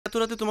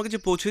এত রাতে তোমাকে যে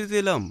পৌঁছে দিতে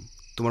এলাম,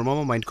 তোমার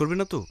মামা মাইন্ড করবে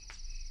না তো?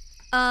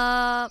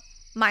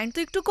 মাইন্ড তো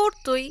একটু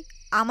করতোই।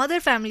 আমাদের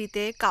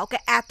ফ্যামিলিতে কাউকে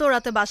এত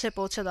রাতে বাসায়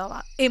পৌঁছে দেওয়া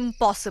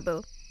ইম্পসিবল।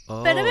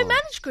 বাট আমি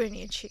ম্যানেজ করে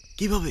নিয়েছি।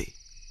 কিভাবে?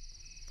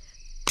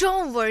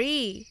 ডোন্ট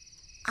ওয়ারি,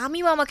 আমি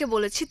মামাকে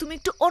বলেছি তুমি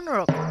একটু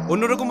অন্যরকম।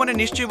 অন্যরকম মানে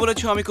নিশ্চয়ই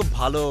বলেছো আমি খুব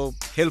ভালো,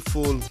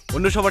 হেল্পফুল,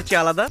 অন্য সবার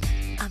চেয়ে আলাদা।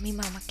 আমি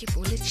মামাকে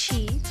বলেছি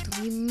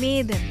তুমি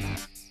মেয়েদের না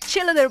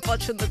ছেলেদের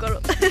পছন্দ করো।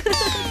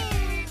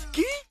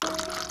 কি?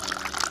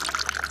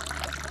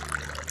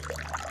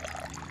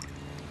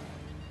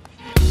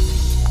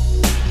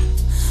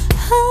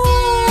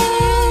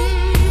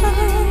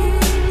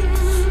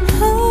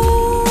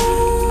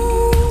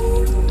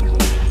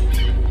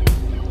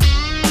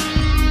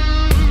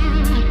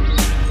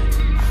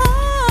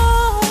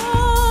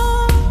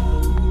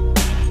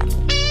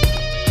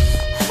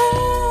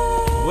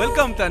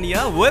 Welcome Tania,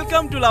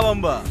 welcome to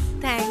লাভাম্বা।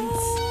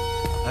 Thanks.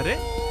 আরে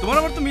তোমার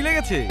আবার তো মিলে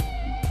গেছে,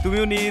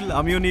 তুমিও নীল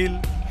আমিও নীল।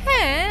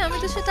 হ্যাঁ, আমি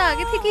তো সেটা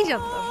আগে থেকেই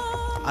জানতাম।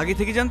 আগে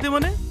থেকে জানতে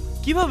মানে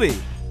কিভাবে?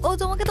 ও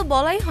তোমাকে তো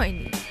বলাই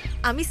হয়নি,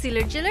 আমি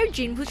সিলেট জেলার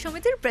জিনভূত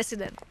সমিতির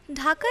প্রেসিডেন্ট।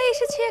 ঢাকায়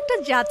এসেছি একটা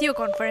জাতীয়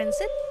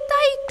কনফারেন্সে,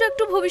 তাই একটু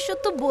একটু ভবিষ্যৎ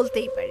তো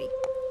বলতেই পারি।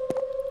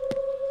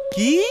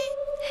 কি?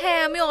 হ্যাঁ,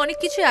 আমি অনেক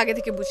কিছুই আগে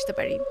থেকে বুঝতে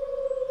পারি।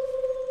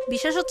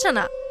 বিশ্বাস হচ্ছে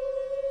না?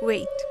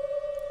 ওয়েট,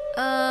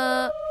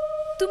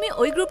 তুমি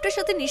ওই গ্রুপটার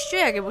সাথে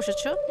নিশ্চয়ই আগে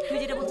বসেছো। তুই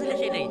যেটা বলছিস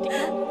সেটাই, ঠিক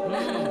না?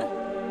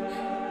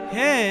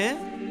 হ্যাঁ,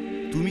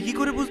 তুমি কি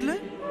করে বুঝলে?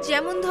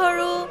 যেমন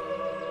ধরো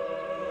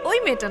ওই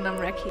মেয়েটার নাম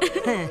রাখি,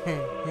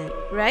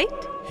 রাইট?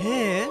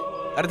 হ্যাঁ।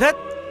 আরে ধ্যাত,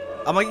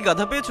 আমাকে কি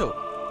গাধা পেয়েছো?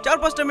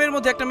 4-5টা মেয়ের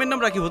মধ্যে একটা মেয়ের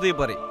নাম রাখি হতেই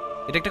পারে,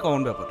 এটা একটা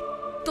কমন ব্যাপার।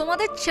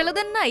 তোমাদের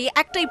ছেলেদের নাই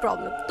একটাই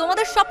প্রবলেম,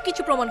 তোমাদের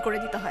সবকিছু প্রমাণ করে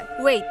দিতে হয়।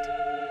 ওয়েট,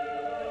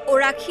 ও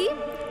রাখি,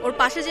 ওর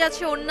পাশে যে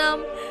আছে ওর নাম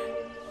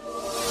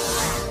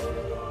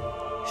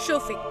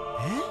শফিক,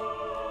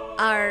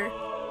 আর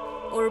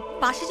ওর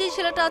পাশে যে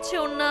ছেলেটা আছে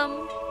ওর নাম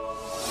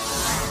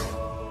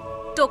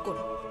টকন।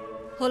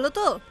 হলো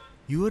তো?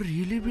 You are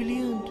really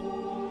brilliant.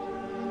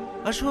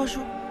 আসো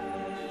আসো,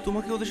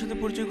 তোমাকে ওদের সাথে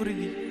পরিচয় করে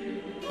দিই।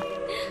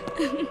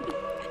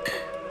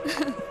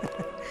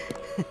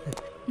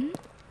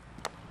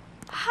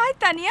 হাই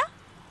তানিয়া,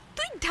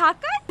 তুই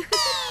ঢাকায়?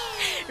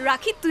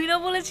 রাখি, তুই না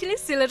বলেছিলি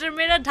সিলেটের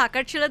মেয়েরা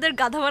ঢাকার ছেলেদের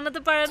গাধা বানাতে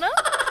পারে না?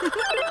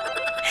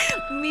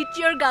 মিট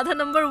ইওর গাধা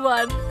নাম্বার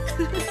 1।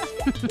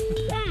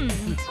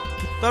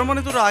 তার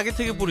মানে তোরা আগে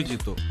থেকে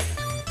পরিচিত।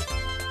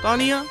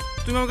 তানিয়া,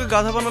 তুমি আমাকে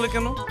গাধা বানালে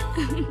কেন?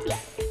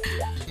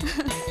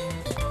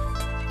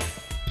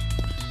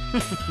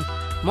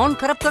 মন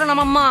খারাপ করে না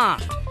মাম্মা।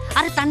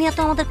 আরে তানিয়া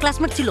তো আমাদের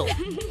ক্লাসমেট ছিল,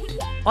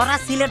 ওরা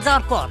সিলেট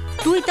যাওয়ার পর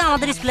তুই তো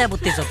আমাদের স্কুলে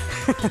ভর্তি হস।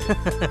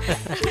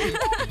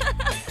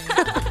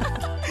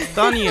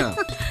 Tania,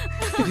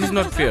 it is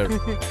not fair.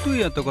 তুই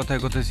এত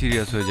কথায় কথায়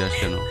সিরিয়াস হয়ে যাস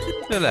কেন?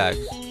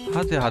 রিল্যাক্স,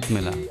 হাতে হাত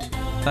মেলা।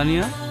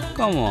 Tania,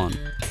 come on.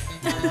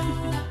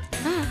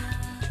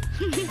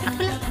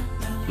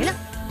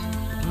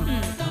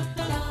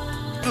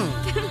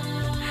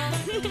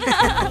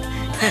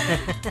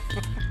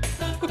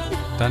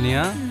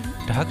 তানিয়া,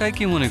 ঢাকায়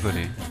কি মনে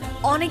করে?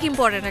 অনেক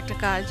ইম্পর্টেন্ট একটা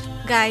কাজ।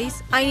 Guys,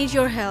 I need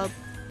your help.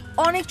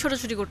 অনেক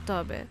ছোটাছুটি করতে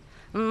হবে।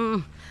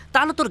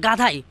 তাহলে তোর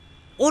গাধাই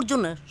ওর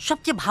জন্য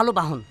সবচেয়ে ভালো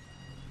বাহন।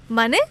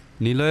 মানে?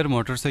 নিলয়ের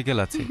মোটরসাইকেল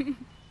আছে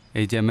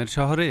এই জ্যামের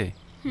শহরে,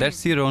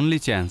 that's your only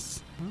chance.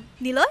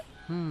 Niloy,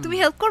 তুমি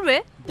হেল্প করবে?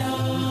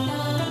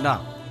 না।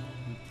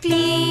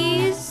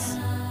 প্লিজ।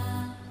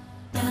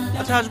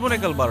 আচ্ছা, আসবো না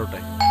কাল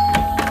 12টায়।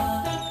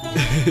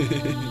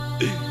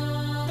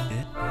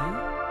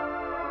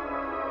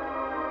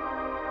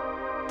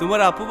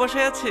 তোমার আপু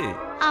বাসায় আছে?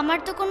 আমার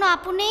তো কোনো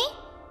আপু নেই।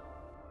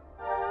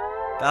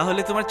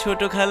 তাহলে তোমার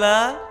ছোট খালা?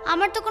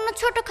 আমার তো কোনো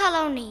ছোট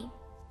খালাও নেই।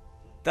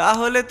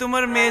 তাহলে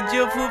তোমার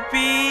মেজো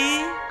ফুপি?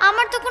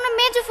 আমার তো কোনো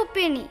মেজো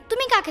ফুপি নেই।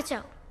 তুমি কাকে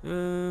চাও?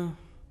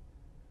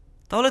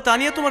 তাহলে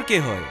তানিয়া তোমার কে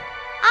হয়?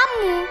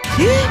 আম্মু।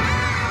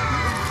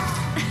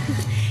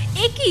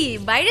 এ কি,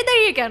 বাইরে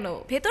দাঁড়িয়ে কেন?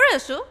 ভেতরে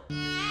আসো।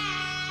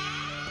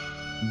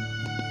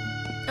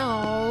 ও,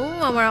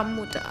 আমার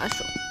আম্মুটা,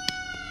 আসো।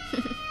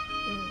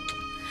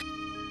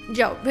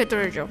 যাও,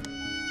 ভেতরে যাও।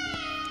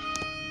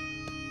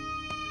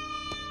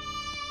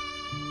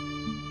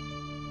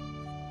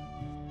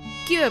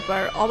 কি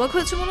ব্যাপার, অবাক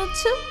হয়েছে মনে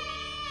হচ্ছে?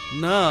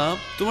 না,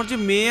 তোমার যে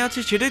মেয়ে আছে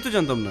সেটাই তো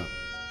জানতাম না।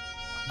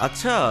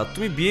 আচ্ছা,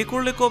 তুমি বিয়ে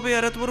করলে কবে,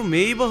 আর এত বড়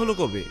মেয়েই বা হলো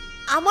কবে?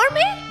 আমার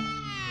মেয়ে?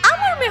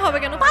 আমার মেয়ে হবে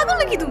কেন? পাগল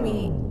নাকি তুমি?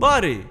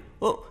 বারে,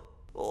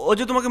 ও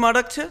যে তোমাকে মা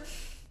ডাকছে।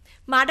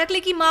 মা ডাকলে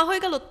কি মা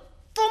হয়ে গেল?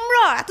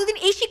 তোমরা এতদিন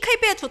এই শিক্ষাই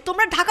পেয়েছো?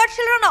 তোমরা ঢাকার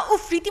ছেলেরা না, ও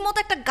রীতিমতো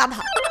একটা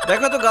গাধা।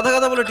 দেখো তো, গাধা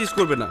গাধা বলে টিস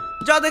করবে না,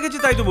 যা দেখেছি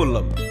তাই তো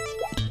বললাম।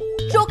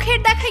 চোখের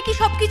দেখায় কি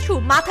সবকিছু?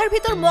 মাথার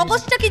ভিতর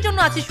মগজটা কি জন্য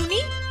আছে শুনি?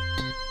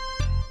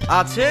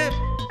 আছে,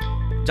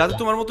 যাতে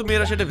তোমার মতো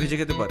মেয়েরা সেটা ভেজে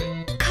খেতে পারে।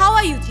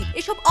 খাওয়াই উচিত।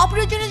 এসব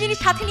অপ্রয়োজনীয় জিনিস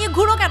সাথে নিয়ে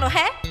ঘুরো কেন?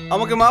 হ্যাঁ,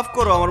 আমাকে মাফ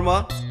করো আমার মা।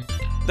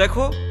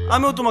 দেখো,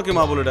 আমিও তোমাকে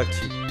মা বলে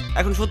ডাকছি।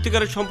 এখন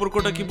সত্যিকারের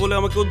সম্পর্কটা কি বলে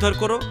আমাকে উদ্ধার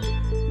করো,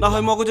 না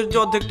হয় মগজের যে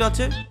অর্ধেকটা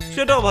আছে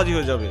সেটাও ভাজি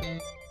হয়ে যাবে।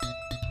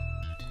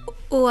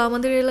 ও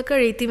আমাদের এলাকার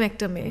এতিম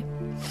একটা মেয়ে।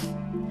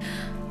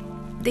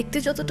 দেখতে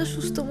যতটা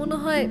সুস্থ মনে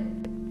হয়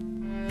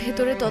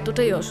ভেতরে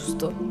ততটাই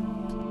অসুস্থ।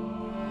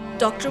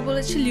 ডক্টর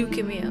বলেছে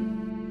লিউকেমিয়া।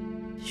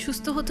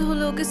 সুস্থ হতে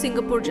হলে ওকে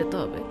সিঙ্গাপুর যেতে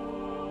হবে।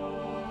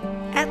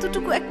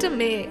 এতটুকু একটা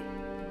মেয়ে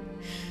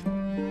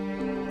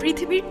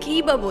পৃথিবীর কি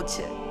বা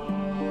বোঝে?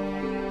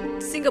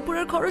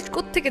 সিঙ্গাপুরের খরচ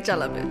কোত্থেকে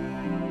চালাবে?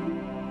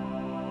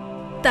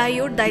 তাই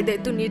ওর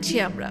দায়িত্ব নিয়েছি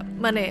আমরা,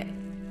 মানে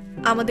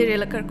আমাদের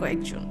এলাকার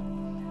কয়েকজন।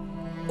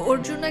 ওর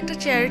জন্য একটা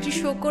চ্যারিটি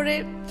শো করে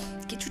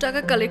কিছু টাকা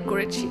কালেক্ট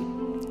করেছি,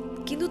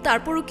 কিন্তু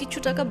তারপরও কিছু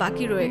টাকা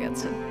বাকি রয়ে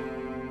গেছে।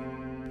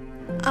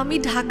 আমি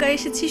ঢাকা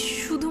এসেছি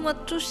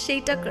শুধুমাত্র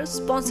সেই টাকার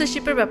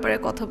স্পন্সরশিপের ব্যাপারে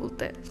কথা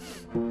বলতে।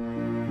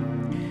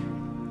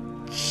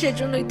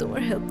 সেজন্যই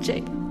তোমার হেল্প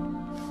চাই।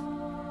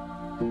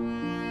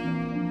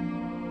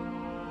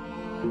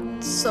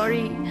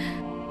 সরি,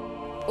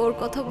 ওর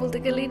কথা বলতে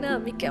গেলেই না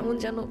আমি কেমন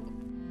যেন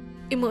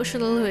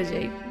ইমোশনাল হয়ে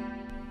যাই।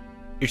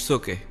 It's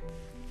okay.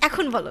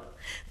 এখন বলো,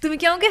 তুমি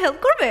কি আমাকে হেল্প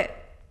করবে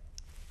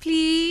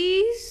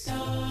প্লিজ?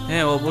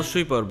 হ্যাঁ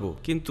অবশ্যই পারবো,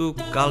 কিন্তু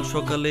কাল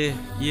সকালে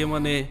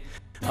মানে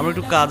আমার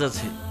একটু কাজ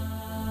আছে।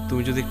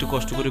 তুমি যদি একটু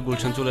কষ্ট করে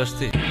গুলশান চলে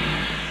আসতে।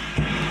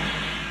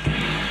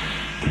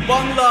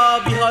 বাংলা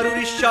বিহার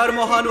উড়িষ্যার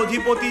মহান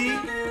অধিপতি,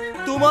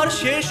 তোমার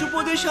শেষ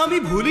উপদেশ আমি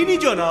ভুলিনি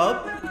জনাব।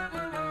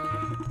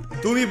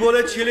 তুমি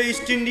বলেছিলে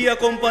ইস্ট ইন্ডিয়া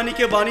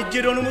কোম্পানিকে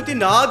বাণিজ্যের অনুমতি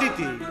না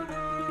দিতে,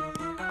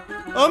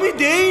 আমি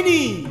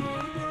দেইনি।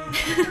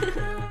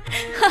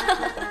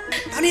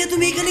 তানিয়া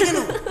তুমি এখানে কেন?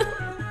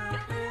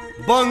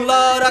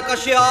 বাংলার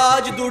আকাশে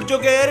আজ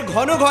দুর্যোগের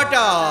ঘন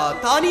ঘটা।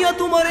 তানিয়া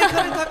তোমার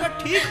এখানে থাকা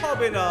ঠিক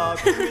হবে না।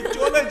 তুমি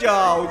চলে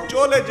যাও,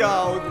 চলে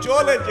যাও,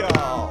 চলে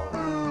যাও।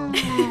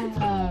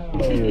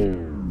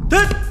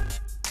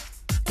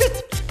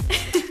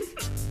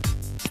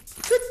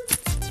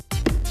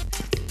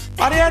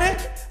 আরে আরে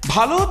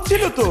ভালো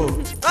হচ্ছিল তো।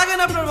 রাখেন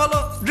আপনার ভালো।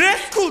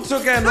 ড্রেস খুলছো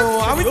কেন?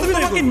 আমি তো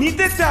তোমাকে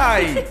নিতে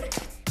চাই।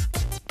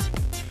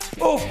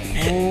 ও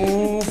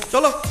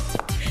চলো।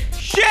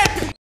 শিট!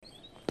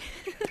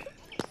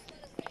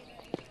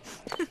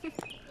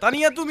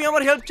 তানিয়া তুমি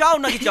আমার হেল্প চাও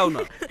নাকি চাও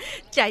না?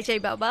 চাই চাই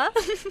বাবা,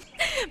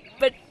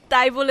 বাট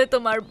তাই বলে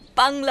তোমার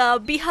বাংলা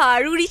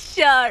বিহার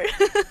উড়িষ্যার।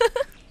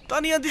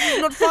 Tania this is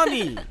not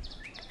funny.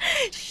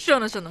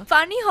 শোনো শোনো,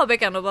 ফানি হবে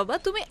কেন বাবা?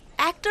 তুমি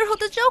অ্যাক্টর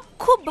হতে চাও,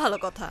 খুব ভালো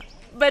কথা,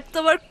 বাট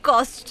তোমার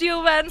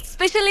কস্টিউম অ্যান্ড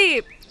স্পেশালি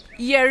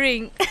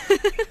ইয়ারিং।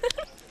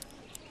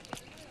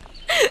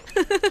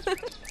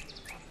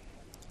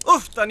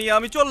 উফ তানিয়া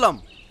আমি চললাম।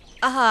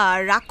 আহা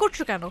রাগ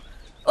করছো কেন?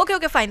 ওকে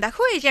ওকে ফাইন,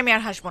 দেখো এই যে আমি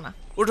আর হাসবো না।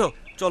 উঠো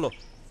চলো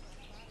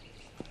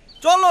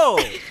চলো।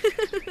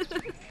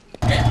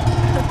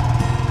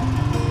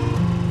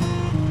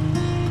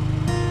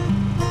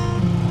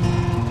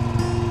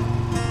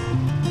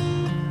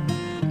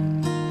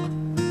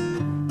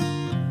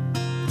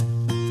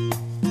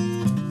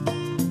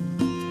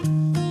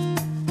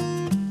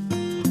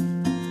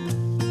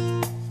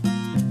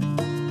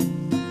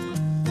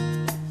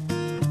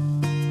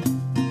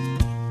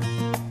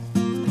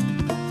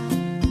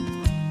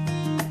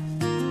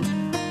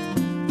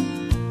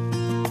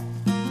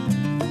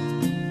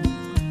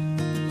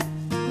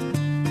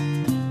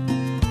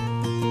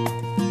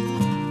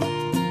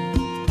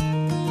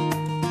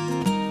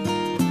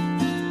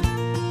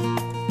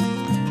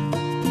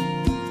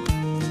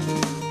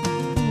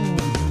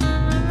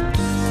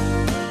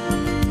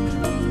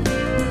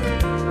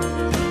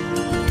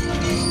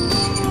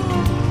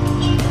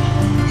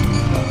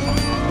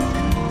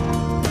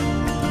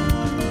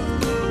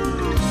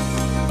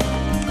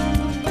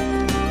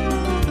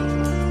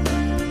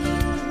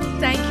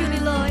 Thank you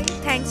Niloy,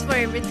 thanks for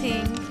everything.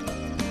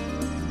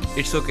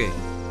 It's okay.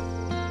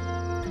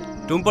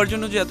 টুম্পার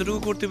জন্য যে এতটুকু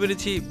করতে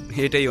পেরেছি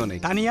এটাই অনেক।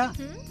 তানিয়া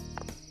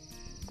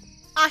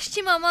আসছি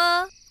মামা।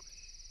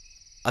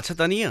 আচ্ছা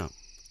তানিয়া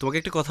তোমাকে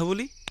একটা কথা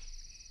বলি।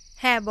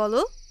 হ্যাঁ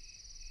বলো।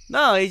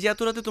 না এই যে এত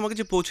রাতে তোমাকে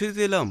যে পৌঁছে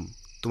দিতে এলাম,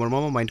 তোমার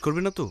মামা মাইন্ড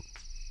করবে না তো?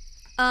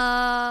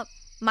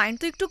 মাইন্ড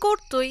তো একটু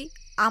করতোই।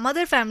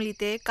 আমাদের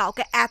ফ্যামিলিতে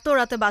কাউকে এত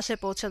রাতে বাসায়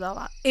পৌঁছে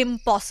দেওয়া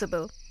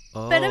ইম্পসিবল,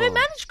 বাট আমি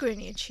ম্যানেজ করে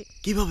নিয়েছি।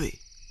 কিভাবে?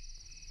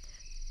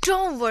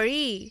 ডোন্ট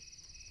ওয়ারি,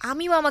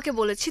 আমি মামাকে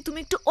বলেছি তুমি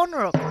একটু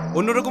অন্যরকম।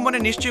 অন্যরকম মানে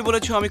নিশ্চয়ই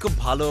বলেছো আমি খুব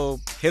ভালো,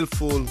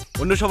 হেল্পফুল,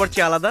 অন্য সবার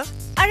চেয়ে আলাদা।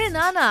 আরে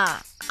না না,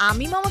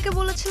 আমি মামাকে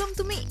বলেছিলাম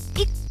তুমি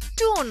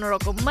একটু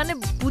অন্যরকম, মানে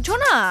বুঝো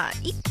না,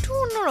 একটু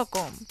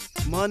অন্যরকম।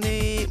 মানে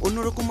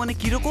অন্যরকম মানে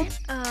কিরকম?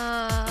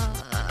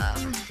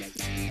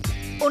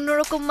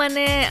 অন্যরকম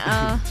মানে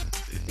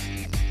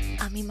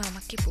আমি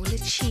মামাকে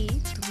বলেছি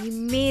তুমি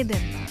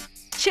মেয়েদের না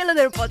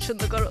ছেলেদের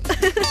পছন্দ করো।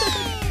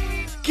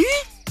 কি?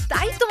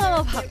 তাই তো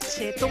মামা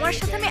ভাবছে তোমার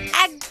সাথে আমি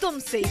একদম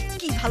সেফ।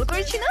 কি ভালো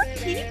করেছি না?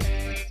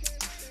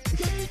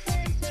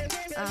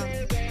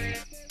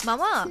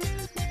 মামা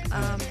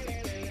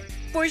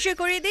পরিচয়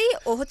করিয়ে দেই,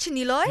 ও হচ্ছে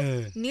নিলয়।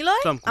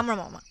 নিলয় আমার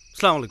মামা।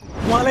 আসসালামু আলাইকুম।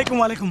 ওয়ালাইকুম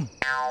ওয়ালাইকুম।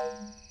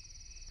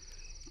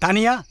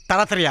 তানিয়া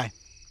তাড়াতাড়ি আয়।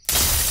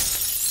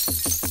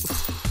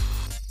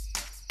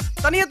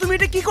 তানিয়া তুমি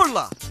এটা কি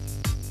করলা?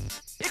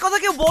 এই কথা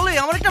কেউ বলে?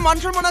 আমার একটা মান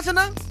সম্মান আছে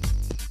না?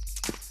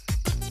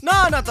 না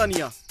না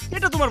তানিয়া,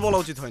 এটা তোমার বলা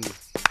উচিত হয়নি।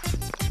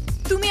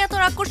 তুমি এত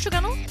রাগ করছো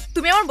কেন?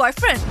 তুমি আমার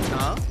বয়ফ্রেন্ড?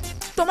 না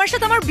তোমার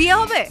সাথে আমার বিয়ে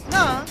হবে?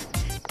 না।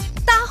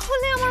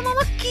 তাহলে আমার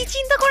মামা কি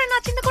চিন্তা করে না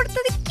চিন্তা করে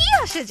তাতে কি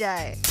আসে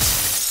যায়?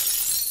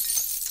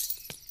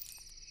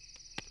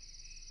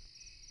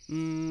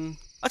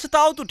 আচ্ছা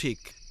তাও তো ঠিক।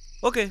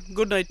 ওকে,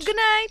 গুড নাইট। Good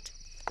night.